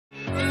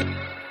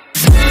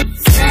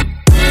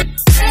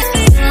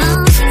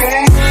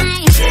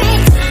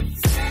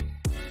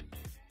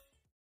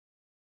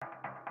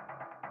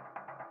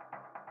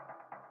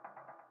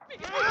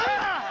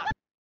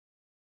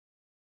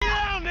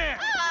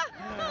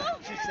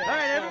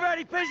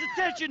Nobody pays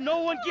attention, no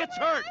one gets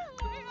hurt.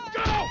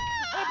 Go!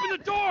 Open the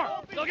door!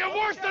 They'll get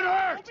worse than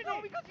hurt!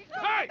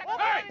 Hey! Hey!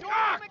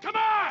 Ah! Come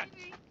on!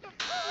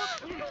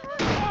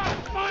 Ah,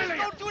 finally!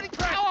 Don't do any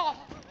crap!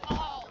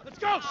 Oh. Let's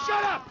go!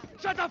 Shut up!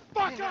 Shut the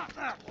fuck up!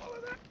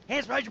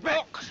 Hands behind your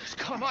back. Oh,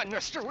 come on,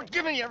 mister. We're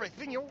giving you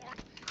everything you want.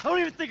 Don't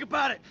even think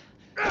about it.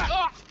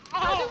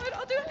 I'll do it.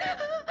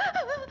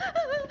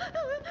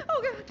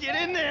 Oh, God.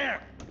 Get in there.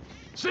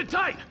 Sit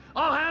tight!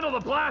 I'll handle the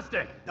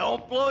blasting!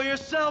 Don't blow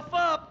yourself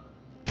up.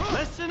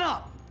 Listen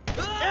up.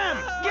 Em,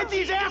 get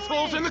these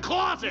assholes in the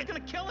closet! He's gonna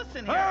kill us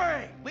in here.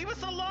 Hurry. Leave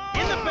us alone.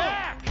 In the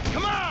back!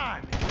 Come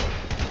on!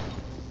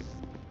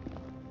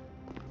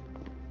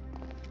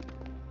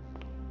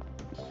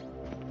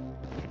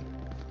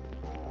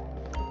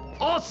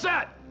 All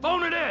set!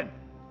 Phone it in!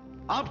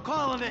 I'm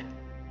calling it.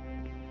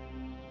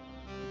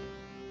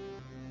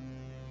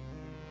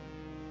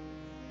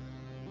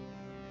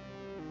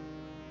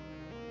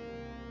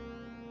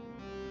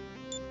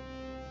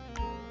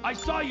 I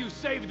saw you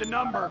save the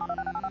number. All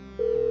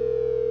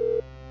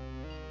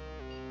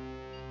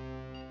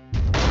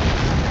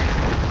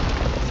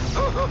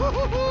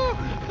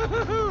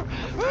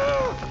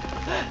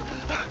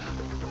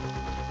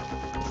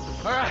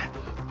right,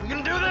 we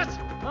gonna do this?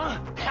 Huh?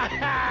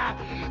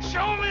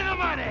 Show me the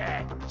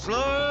money!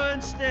 Slow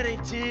and steady,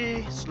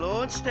 T.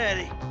 Slow and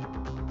steady.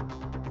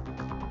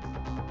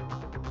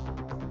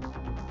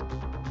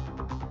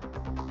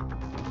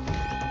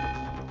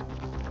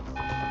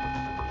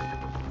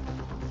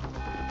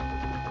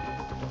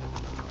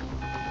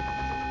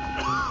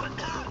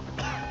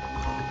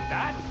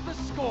 That's the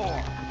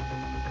score.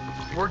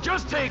 We're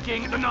just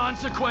taking the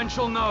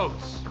non-sequential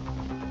notes.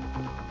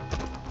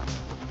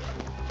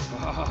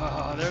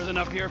 There's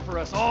enough here for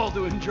us all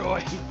to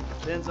enjoy.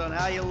 Depends on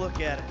how you look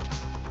at it.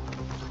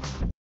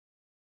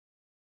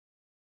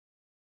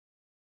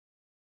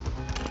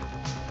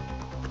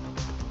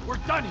 We're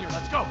done here.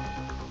 Let's go.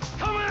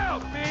 Coming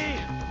out, B.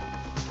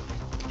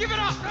 Give it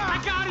up.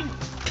 I got him.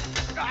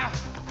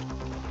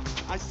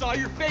 I saw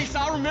your face.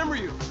 I'll remember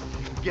you.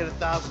 You get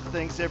 1,000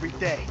 things every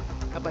day.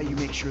 How about you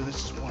make sure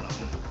this is one of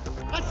them?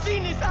 I've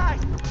seen his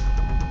eyes.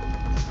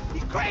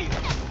 He's crazy.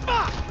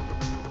 Fuck!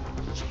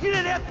 You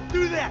didn't have to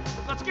do that.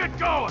 Let's get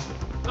going.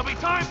 There'll be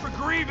time for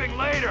grieving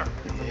later.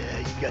 Yeah,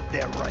 you got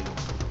that right.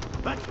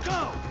 Let's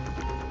go.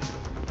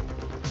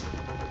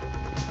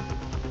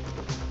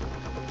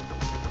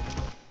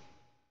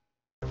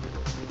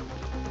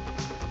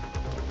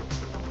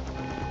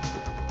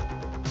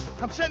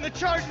 I'm setting the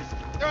charges.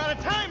 They're on a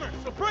timer,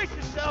 so brace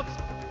yourselves.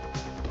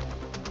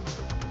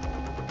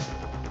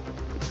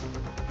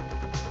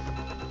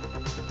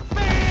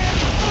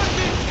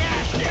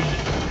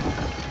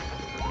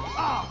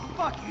 Oh,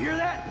 fuck, you hear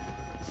that?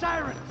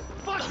 Sirens.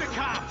 Fuck the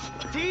cops.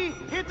 T,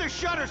 hit the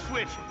shutter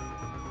switch.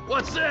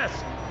 What's this?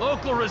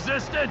 Local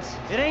resistance?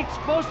 It ain't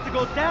supposed to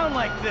go down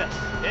like this.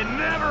 It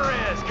never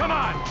is. Come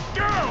on,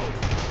 go!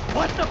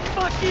 What the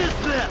fuck is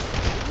this?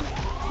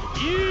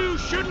 You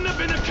shouldn't have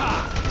been a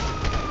cop.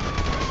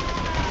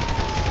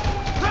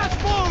 Press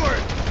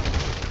forward!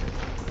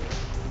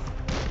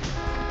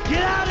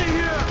 Get out of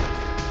here!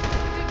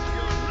 It's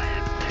your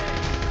last day.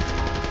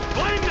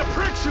 Blame the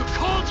pricks who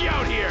called you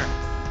out here.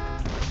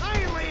 I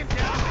ain't laying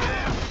down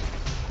there.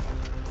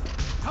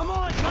 Come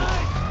on,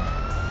 guys!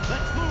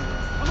 Let's move!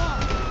 Come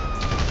on!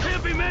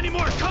 Can't be many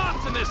more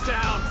cops in this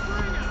town.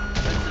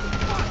 This is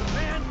fucked,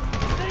 man!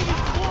 This thing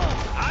is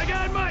close! I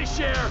got my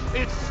share.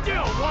 It's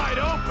still wide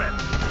open.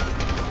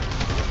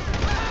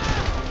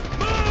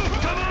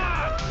 Move! Come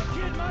on! The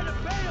kid might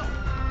have bailed!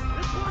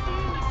 This wasn't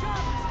in the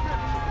job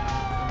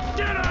description!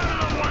 Get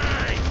out of the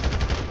way!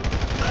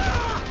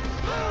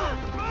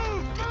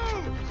 Move!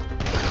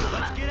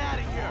 Let's get out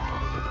of here!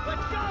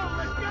 Let's go!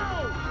 Let's go!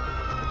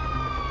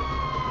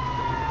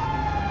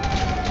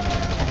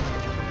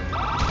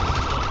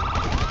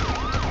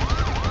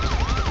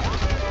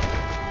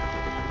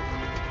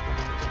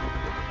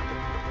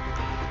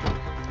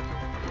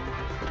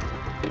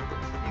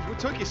 What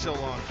took you so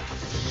long?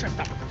 Shut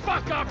the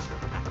fuck up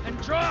and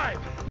drive!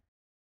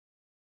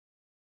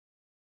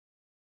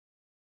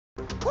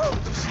 Woo!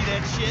 Did you see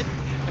that shit? I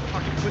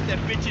fucking put that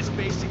bitch's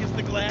face against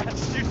the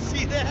glass. Did you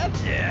see that?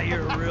 Yeah,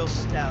 you're a real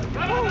stallion.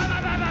 Fuck!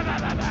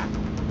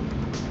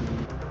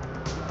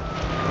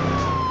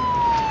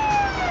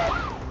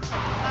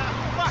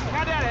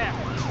 How'd that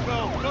happen?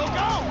 Go!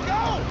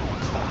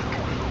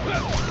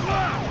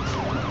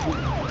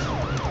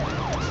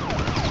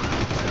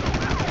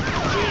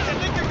 Jeez, I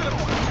think they're gonna...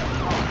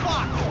 Oh,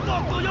 fuck!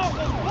 Local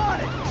yokels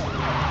want it!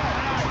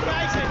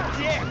 Guy's a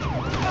dick!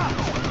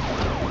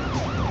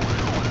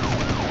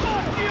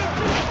 Fuck you!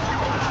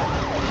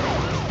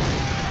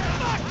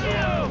 Fuck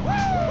you!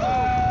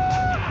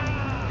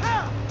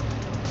 Help!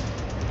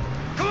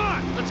 Come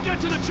on, let's get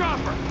to the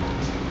chopper.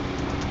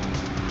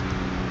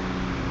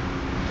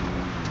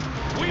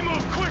 We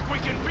move quick, we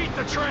can beat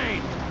the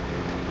train.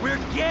 We're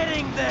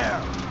getting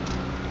there!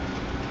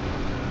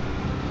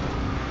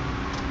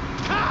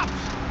 Cops!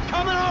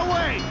 Coming our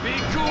way! Be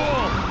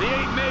cool. They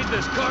ain't made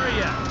this car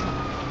yet.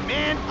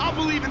 Man, I'll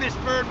believe in this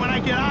bird when I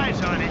get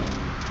eyes on it.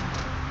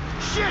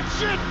 Shit,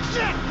 shit,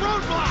 shit!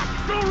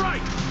 Roadblock! Go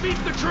right! Beat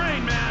the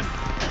train, man!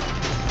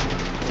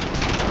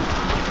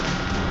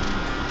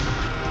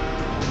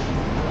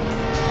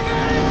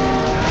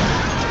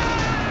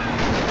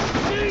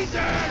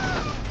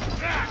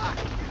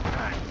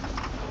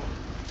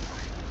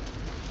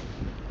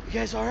 You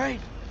guys all right?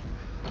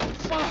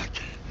 Fuck!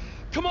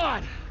 Come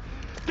on!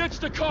 Ditch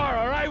the car,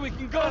 all right? We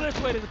can go this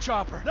way to the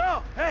chopper.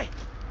 No! Hey!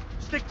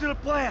 Stick to the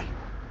plan!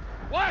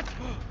 What?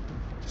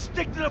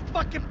 Stick to the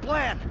fucking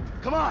plan!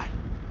 Come on!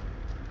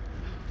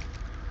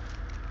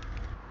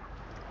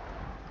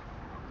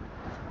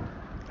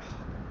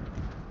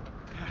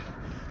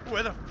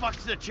 Where the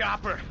fuck's the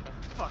chopper?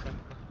 Fuck.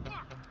 I'm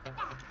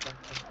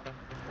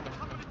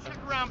gonna check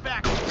around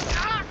back.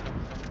 Ah!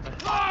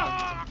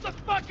 Oh, the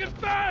fucking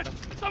fence!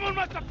 Someone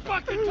must have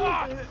fucking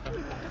talked!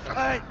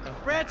 Alright,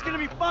 Brad's gonna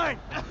be fine.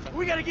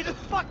 We gotta get the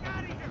fuck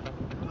out of here.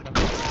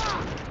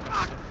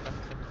 Ah,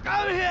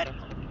 I'm hit.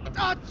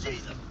 Oh,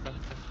 Jesus.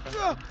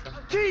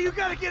 Key, you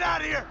gotta get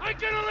out of here. I'm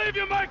gonna leave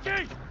you,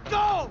 Mikey!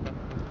 Go!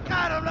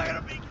 God, I'm not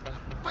gonna be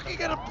fucking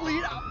gonna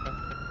bleed out.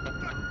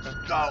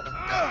 Go.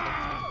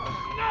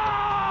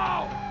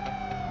 No!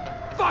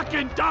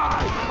 Fucking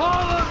die!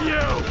 All of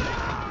you!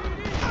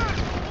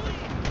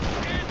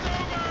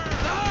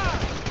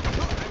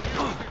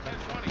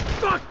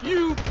 Fuck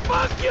you!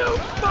 Fuck you!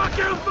 Fuck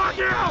you! Fuck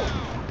you!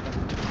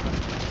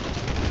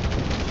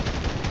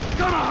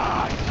 Come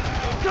on!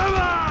 Come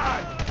on!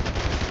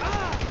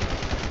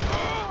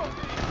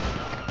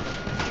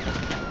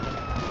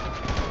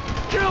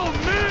 Kill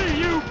me,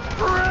 you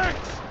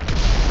pricks!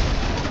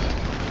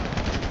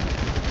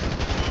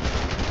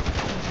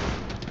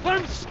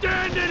 I'm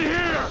standing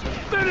here!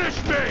 Finish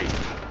me!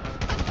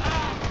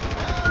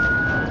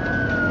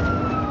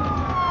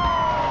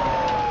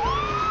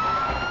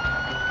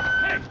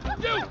 Hey,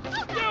 you!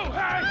 You,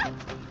 hey!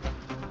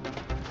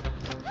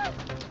 Don't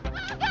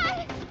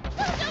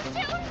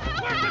shoot!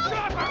 Where's the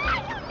chopper? I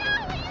don't know!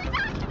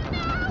 What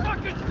are you talking about?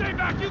 Fucking stay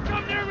back! You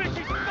come near me!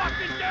 She's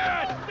fucking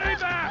dead! Stay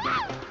back! Help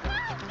me!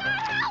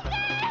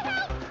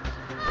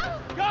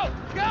 Go!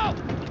 Go!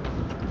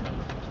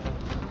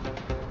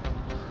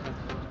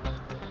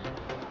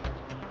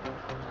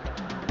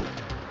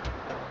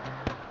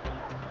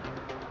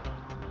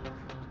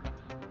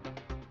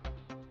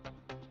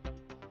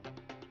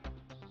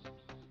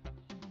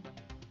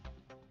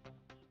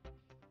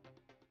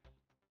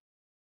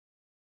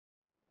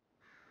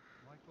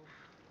 Michael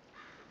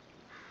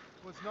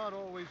was not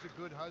always a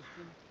good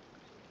husband,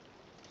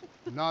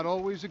 not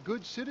always a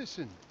good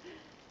citizen.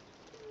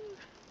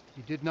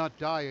 He did not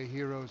die a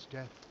hero's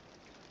death,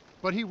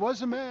 but he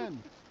was a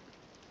man.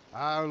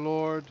 Our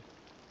Lord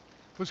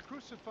was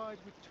crucified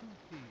with 2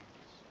 thieves,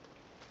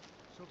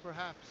 so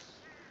perhaps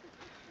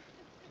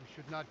we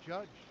should not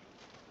judge.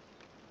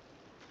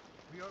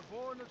 We are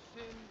born of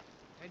sin,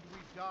 and we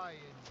die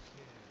in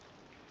sin.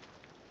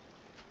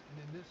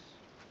 And in this,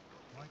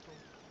 Michael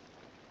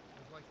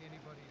was like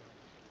anybody else.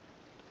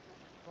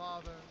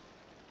 Father,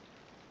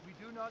 we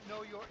do not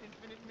know your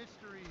infinite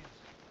mysteries,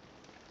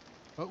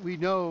 but we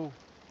know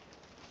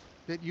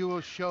that you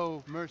will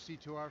show mercy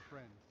to our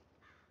friend.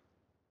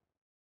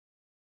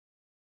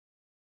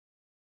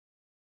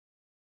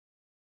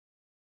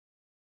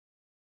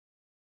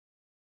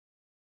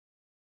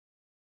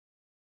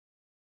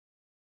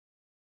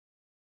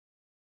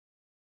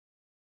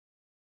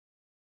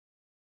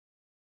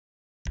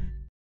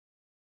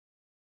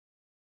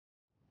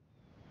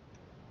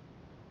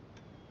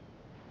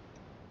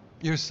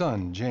 Your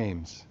son,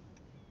 James.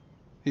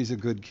 He's a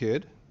good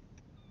kid.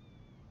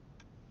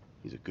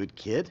 He's a good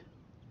kid?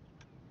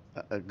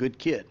 A good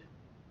kid?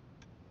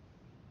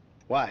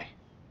 Why?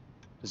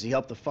 Does he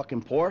help the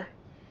fucking poor?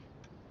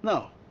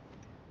 No.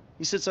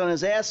 He sits on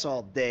his ass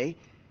all day,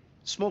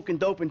 smoking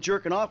dope and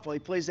jerking off while he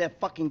plays that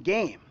fucking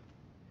game.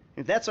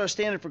 If that's our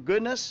standard for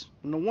goodness,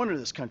 no wonder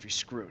this country's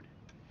screwed.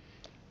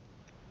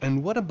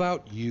 And what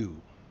about you?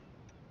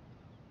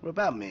 What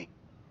about me?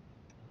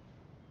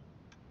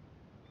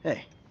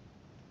 Hey.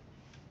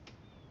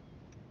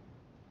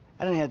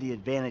 I didn't have the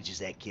advantages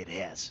that kid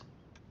has.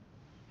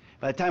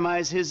 By the time I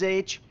was his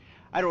age,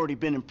 I'd already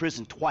been in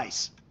prison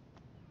twice.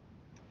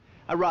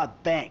 I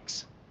robbed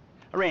banks.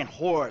 I ran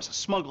whores. I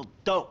smuggled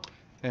dope.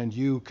 And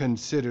you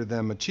consider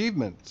them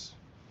achievements?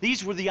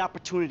 These were the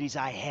opportunities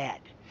I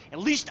had. At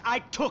least I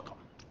took them.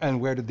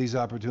 And where did these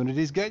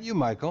opportunities get you,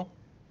 Michael?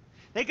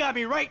 They got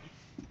me right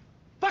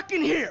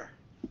fucking here.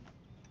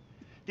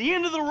 The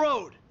end of the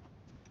road.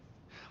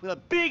 With a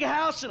big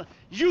house and a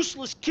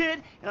useless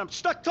kid, and I'm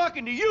stuck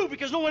talking to you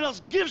because no one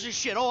else gives a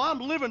shit. Oh, I'm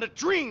living a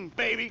dream,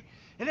 baby.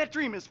 And that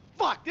dream is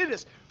fucked. It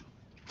is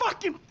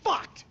fucking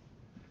fucked.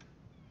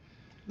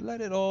 Let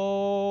it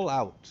all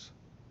out.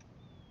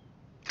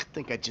 I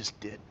think I just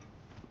did.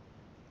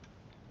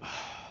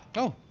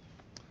 Oh,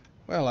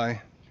 well,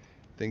 I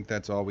think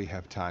that's all we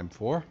have time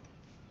for.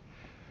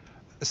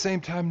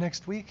 Same time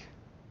next week?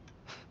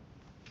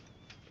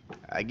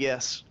 I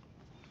guess.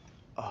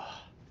 Oh.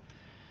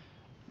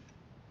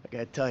 I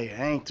gotta tell you,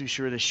 I ain't too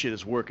sure this shit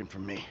is working for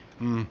me.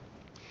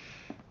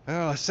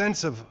 Well, a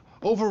sense of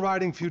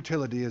Overriding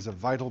futility is a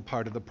vital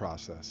part of the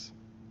process.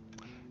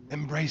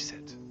 Embrace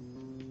it.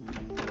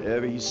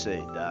 Whatever you say,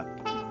 Doc.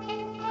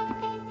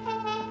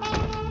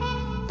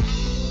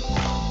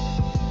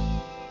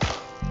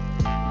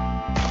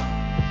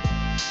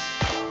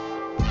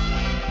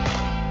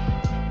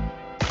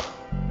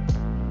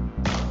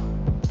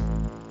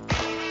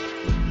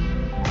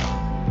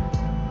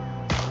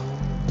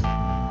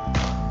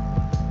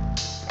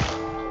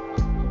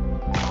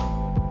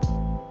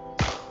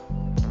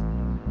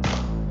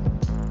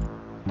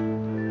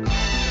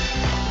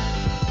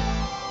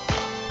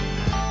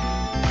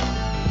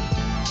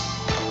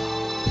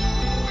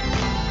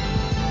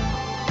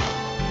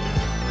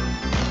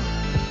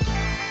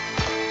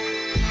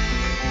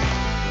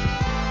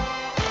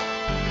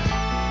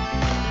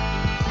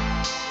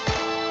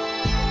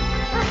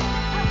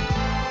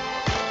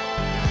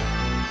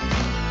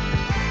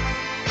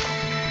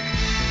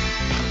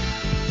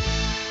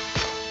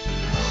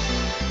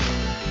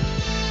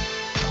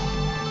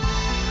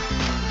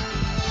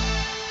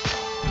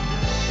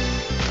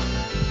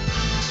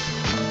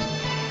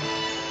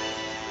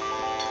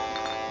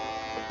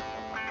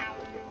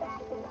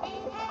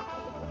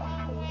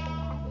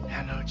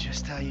 I know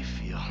just how you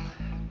feel.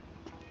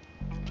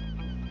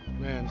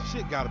 Man,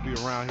 shit gotta be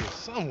around here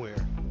somewhere.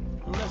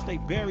 Unless they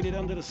buried it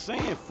under the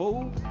sand,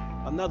 fool.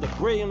 Another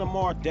brilliant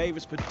Lamar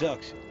Davis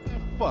production.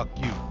 Man, fuck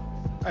you.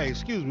 Hey,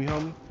 excuse me,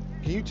 homie.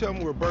 Can you tell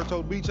me where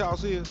Berto's beach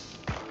house is?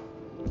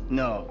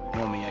 No,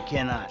 homie, I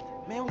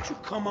cannot. Man, would you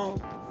come on?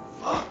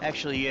 Fuck.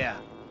 Actually, yeah.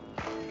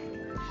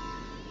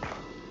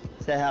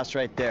 It's that house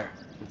right there,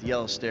 with the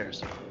yellow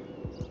stairs.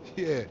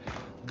 Yeah.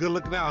 Good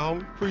looking out,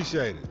 homie.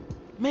 Appreciate it.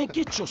 Man,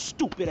 get your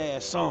stupid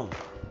ass on.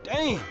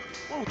 Damn.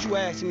 Why don't you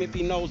ask him if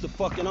he knows the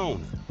fucking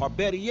owner? Or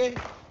better yet,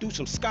 do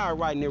some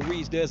skywriting that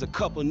reads there's a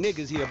couple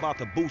niggas here about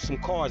to boost some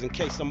cars in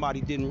case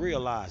somebody didn't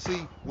realize.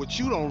 See, what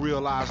you don't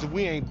realize is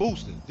we ain't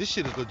boosting. This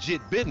shit is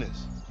legit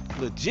business.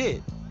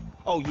 Legit?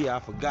 Oh yeah, I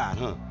forgot,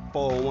 huh?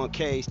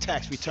 401ks,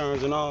 tax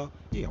returns and all?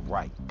 Yeah,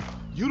 right.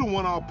 You the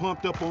one all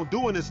pumped up on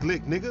doing this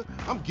lick, nigga.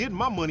 I'm getting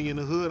my money in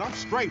the hood. I'm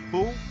straight,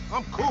 fool.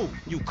 I'm cool.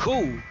 You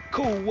cool?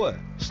 Cool what?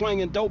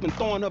 Slinging dope and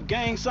throwing up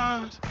gang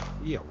signs?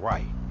 Yeah,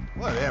 right.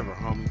 Whatever,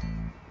 homie.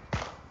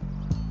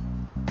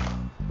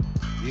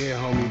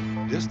 Yeah,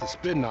 homie. This the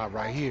spin knot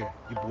right here.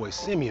 Your boy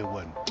Simeon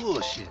wasn't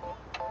bullshit.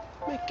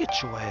 Man, get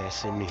your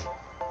ass in there.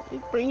 Hey,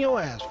 bring your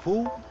ass,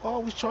 fool.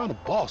 Always trying to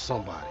boss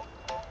somebody.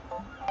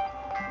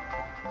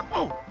 Come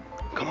on.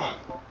 Come on.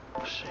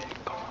 Shit,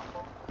 come on.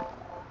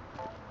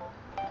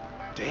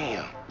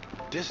 Damn.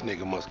 This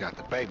nigga must got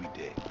the baby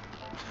dick.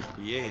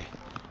 Yeah,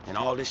 and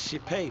all this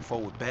shit paid for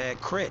with bad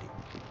credit.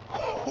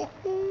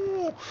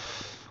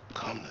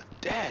 Come to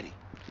daddy.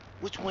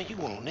 Which one you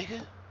want,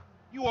 nigga?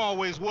 You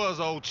always was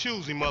old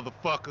choosy,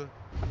 motherfucker.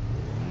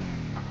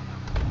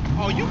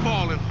 Oh, you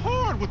ballin'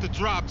 hard with the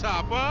drop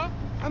top, huh?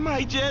 I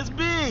might just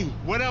be.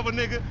 Whatever,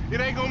 nigga. It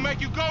ain't gonna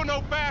make you go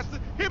no faster.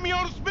 Hit me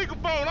on the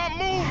speakerphone. I'm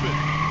moving.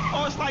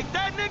 Oh, it's like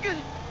that, nigga?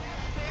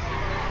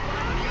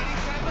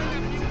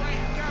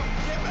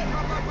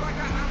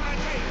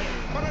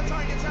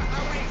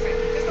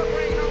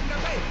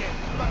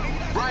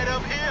 Right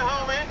up here,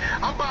 homie.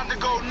 I'm about to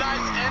go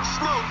nice and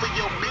slow for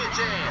your bitch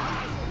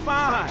ass.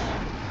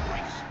 Fine.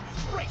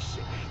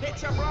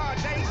 It's a broad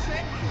day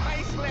shit.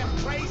 Face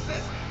left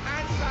traces,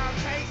 unsolved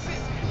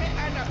cases.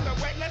 Hit enough the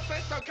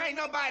witnesses, so can't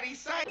nobody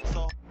say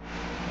so.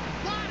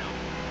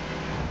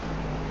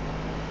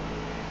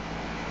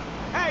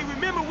 Hey,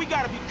 remember we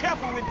gotta be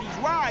careful with these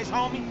rides,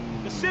 homie.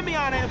 The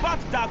Simeon ain't about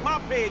to dock my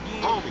pay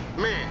again. Homie,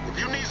 man, if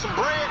you need some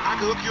bread, I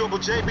can hook you up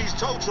with JB's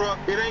tow truck.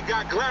 It ain't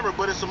got glamour,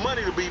 but it's some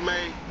money to be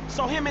made.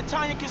 So him and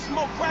Tanya can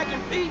smoke crack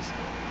in peace?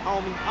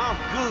 Homie, I'm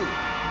good.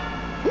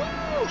 Woo!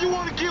 You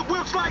wanna get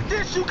whips like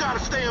this, you gotta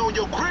stay on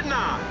your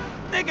gridiron.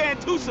 Nigga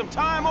ain't do some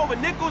time over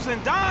nickels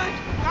and dimes?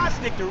 I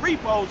stick to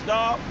repos,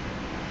 dawg.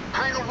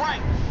 Ain't a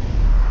right.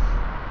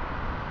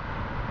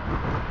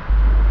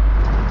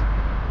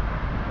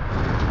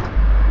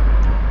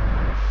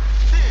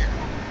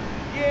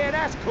 Yeah,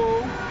 that's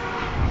cool.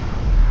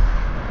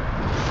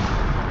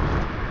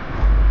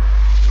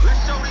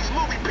 Let's show these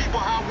movie people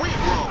how we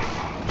roll.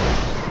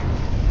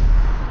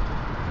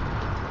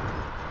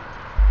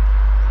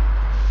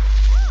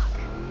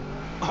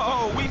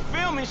 Oh, we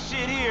filming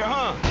shit here,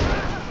 huh?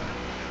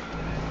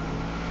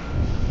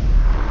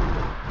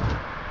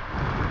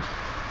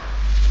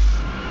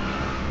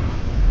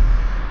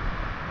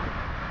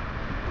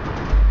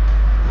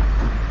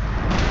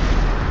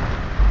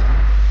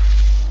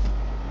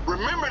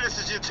 Remember, this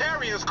is your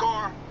Terrier's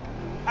car.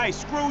 Hey,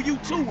 screw you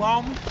too,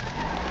 homie.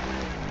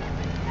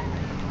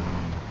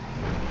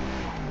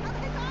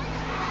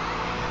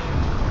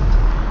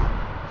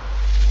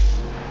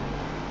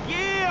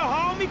 Yeah,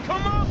 homie,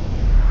 come on.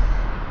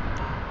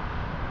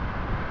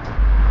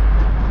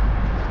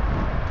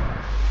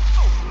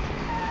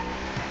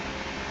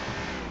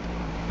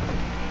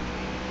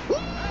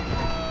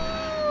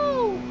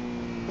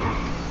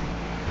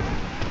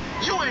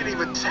 You ain't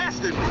even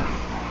testing me.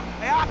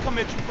 Hey, I'll come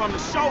at you from the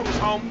shoulders,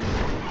 homie.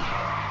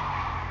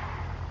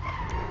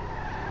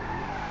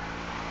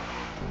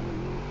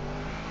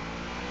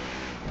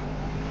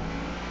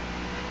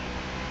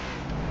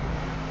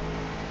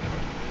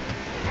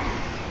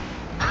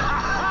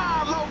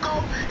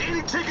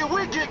 Ticket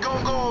we get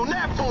gonna go on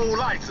that fool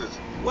license.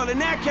 Well, in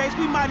that case,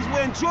 we might as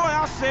well enjoy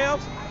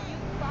ourselves.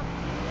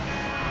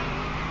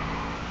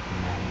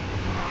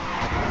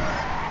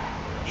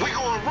 We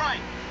going right.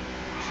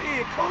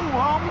 Shit, cool,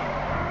 homie.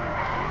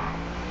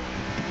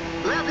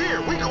 Left here,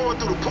 we going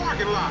through the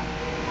parking lot.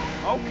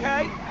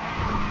 Okay.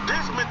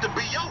 This meant to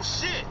be your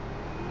shit.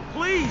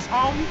 Please,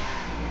 homie.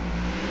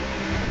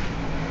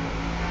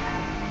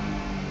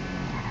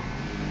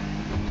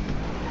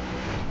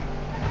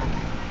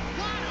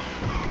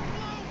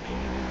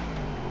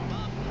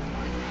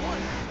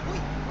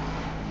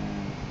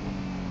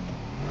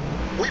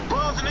 We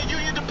buzzing the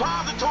Union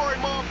Depository,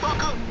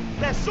 motherfucker.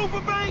 That super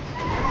bank?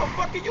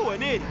 Motherfucker, you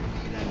an idiot.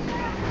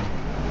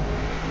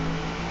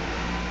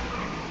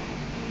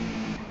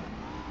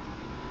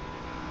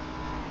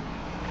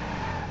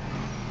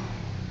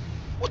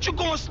 What you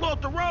going slow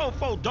up the road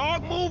for,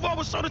 dog? Move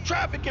over so the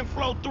traffic can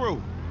flow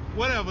through.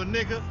 Whatever,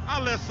 nigga.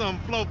 I'll let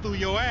something flow through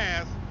your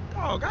ass.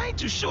 Dog, I ain't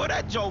too sure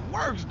that joke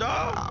works,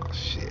 dog. Oh,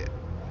 shit.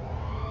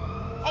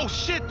 Oh,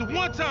 shit, the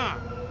one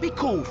time. Be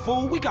cool,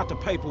 fool. We got the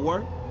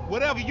paperwork.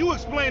 Whatever, you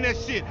explain that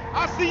shit.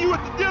 I'll see you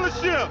at the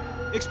dealership.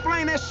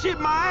 Explain that shit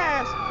my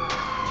ass.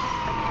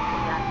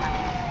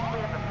 We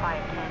have a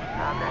fire can in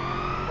progress.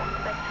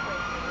 Suspect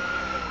tracing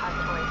Union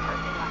Depository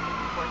parking lot in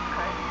sports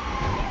cars.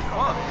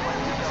 Fuck.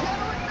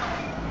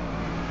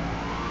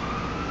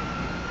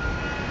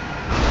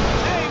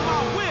 Hey, my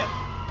whip!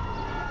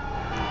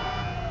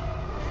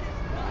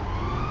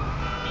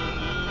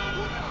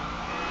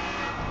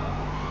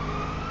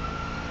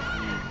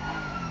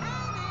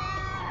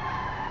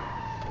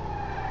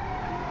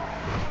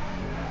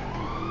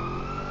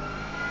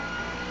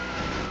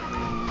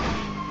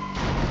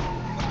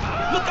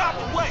 Look out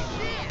the way!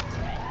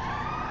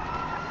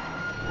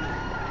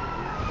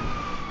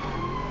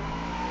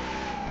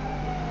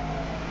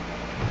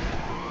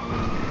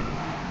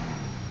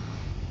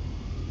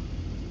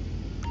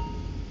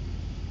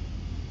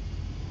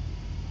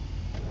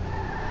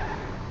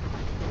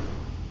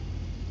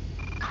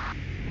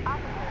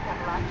 Officers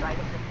have lost sight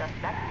of the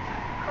suspect.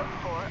 Code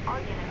 4, all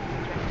units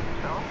return to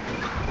control.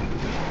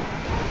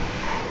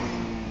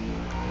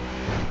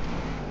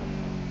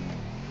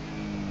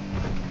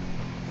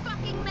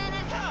 Fucking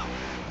minute!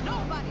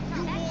 Nobody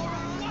turn that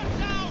moron!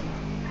 Watch out!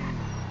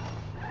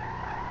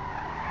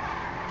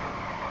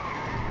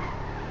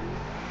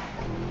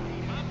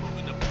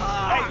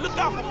 Hey, look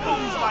out for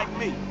fools like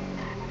me.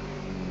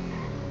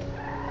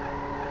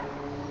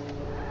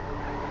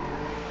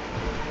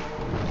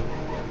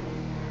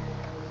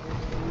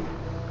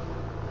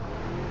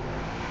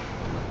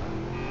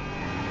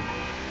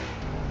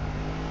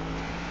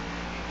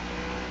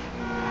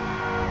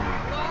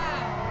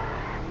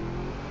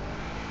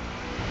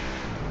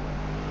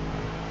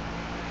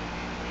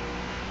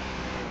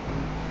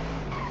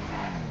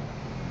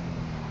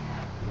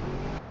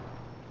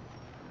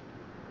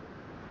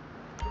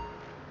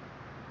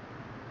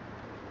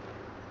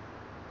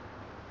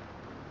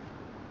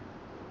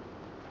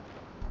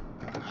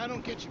 I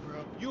don't get you,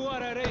 bro. You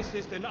are a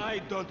racist and I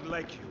don't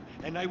like you.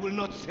 And I will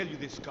not sell you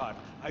this car.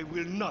 I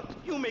will not.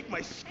 You make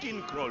my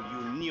skin crawl,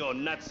 you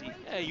neo-Nazi.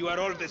 Hey, you are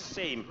all the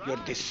same. You're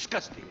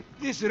disgusting.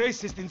 This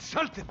racist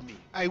insulted me.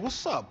 Hey,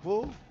 what's up,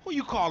 fool? Who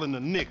you calling a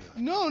nigga?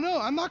 No,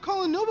 I'm not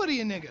calling nobody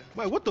a nigga.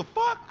 Wait, what the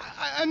fuck?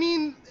 I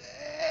mean,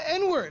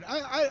 N-word.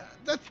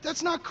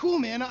 That's not cool,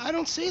 man. I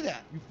don't say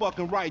that. You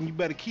fucking right, and you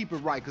better keep it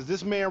right, because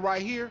this man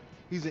right here,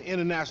 he's an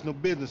international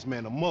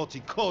businessman, a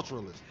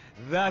multiculturalist.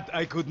 That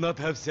I could not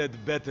have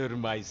said better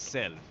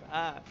myself.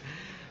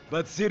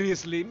 But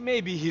seriously,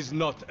 maybe he's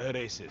not a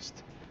racist.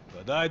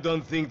 But I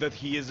don't think that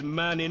he is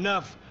man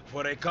enough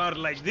for a car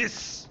like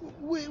this.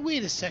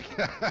 Wait a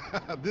second.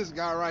 This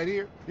guy right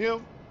here,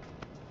 him,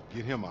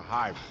 get him a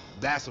hybrid.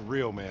 That's a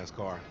real man's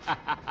car.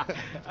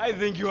 I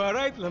think you are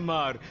right,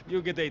 Lamar.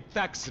 You get a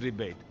tax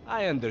rebate.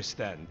 I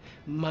understand.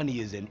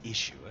 Money is an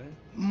issue, eh?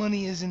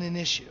 Money isn't an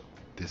issue.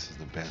 This is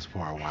the best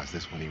part. Watch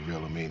this when he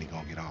reel him in. He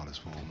gonna get all his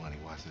full money.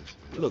 Watch this.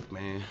 Look,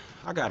 man,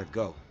 I gotta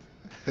go.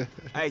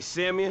 Hey,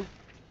 Simeon,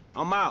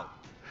 I'm out.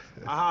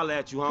 I'll holler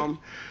at you, homie.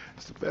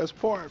 It's the best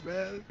part,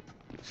 man.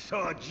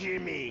 So,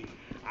 Jimmy,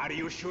 are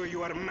you sure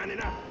you are man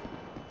enough?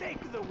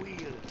 Take the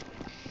wheel.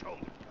 Show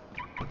me.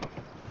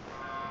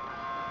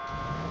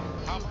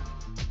 How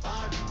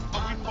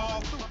we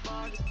fall through?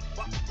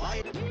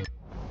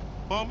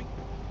 Bummy?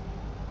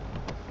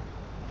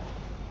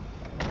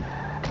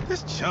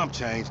 This chump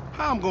change.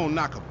 How I'm gonna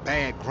knock a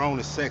bad, grown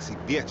and sexy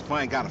bitch if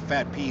I ain't got a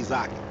fat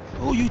Pizzaki?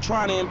 Who you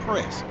trying to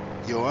impress?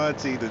 Your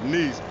auntie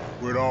Denise,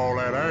 with all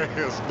that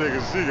ass,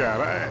 nigga, she got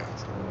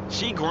ass.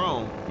 She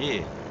grown,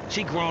 yeah.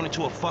 She grown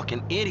into a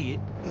fucking idiot.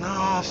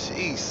 No,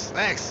 she's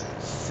sexy.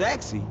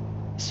 Sexy?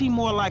 She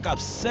more like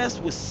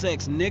obsessed with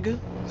sex, nigga.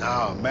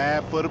 Nah,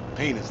 mad for the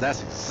penis.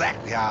 That's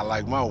exactly how I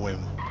like my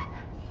women.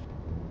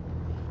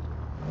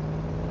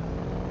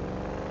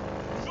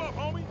 What's up,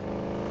 homie?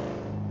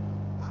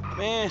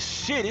 Man,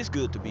 shit, it's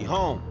good to be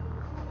home.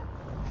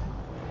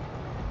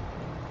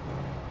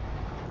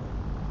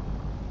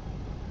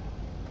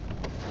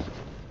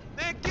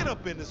 Man, get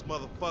up in this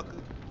motherfucker.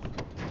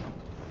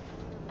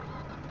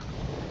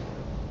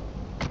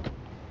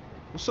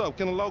 What's up?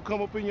 Can a low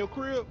come up in your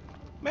crib?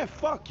 Man,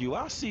 fuck you.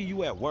 I'll see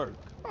you at work.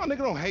 Oh, nigga,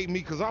 don't hate me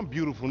because I'm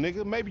beautiful,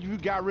 nigga. Maybe if you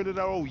got rid of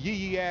that old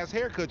yee-yee-ass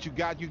haircut you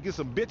got, you get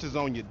some bitches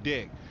on your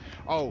dick.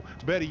 Oh,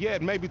 better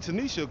yet, maybe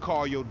Tanisha will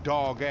call your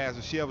dog ass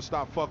if she ever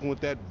stop fucking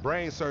with that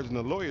brain surgeon,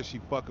 the lawyer she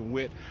fucking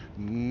with,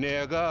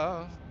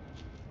 nigga.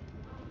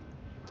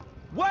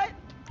 What?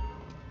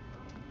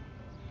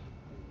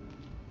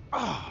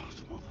 Oh,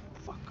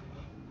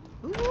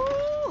 motherfucker.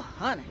 Ooh,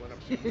 honey.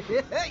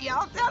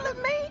 Y'all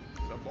telling me?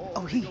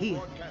 Oh, he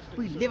here.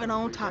 We living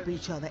on top of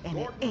each other, and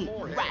it ain't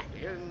right.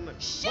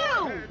 Shoo!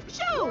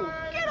 Shoo!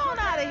 Get on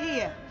out of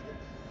here.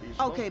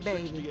 Okay,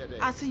 baby.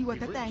 I'll see you at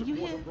the thing. You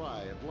hear?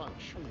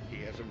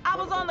 I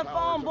was on the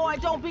phone, boy.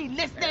 Don't be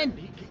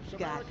listening.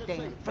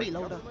 Goddamn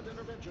freeloader.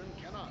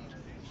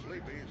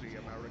 Sleep easy,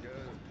 America.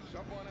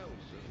 Someone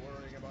else is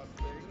worrying about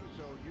things,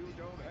 so you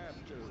don't have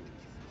to.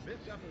 This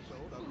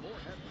episode of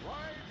Moorhead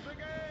Rides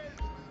Again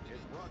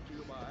is brought to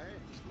you by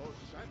Los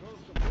Santos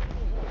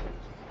Supremo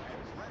Homes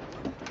and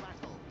Redwood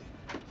Tobacco.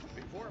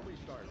 Before we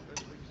start this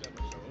week's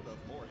episode of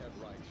Moorhead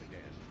Rides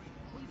Again,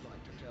 we'd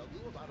like to tell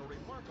you about a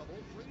remarkable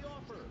free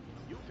offer.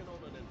 You can own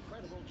an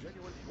incredible,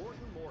 genuine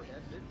Gordon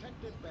Moorhead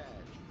detective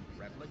badge,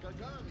 replica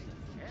gun,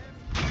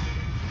 and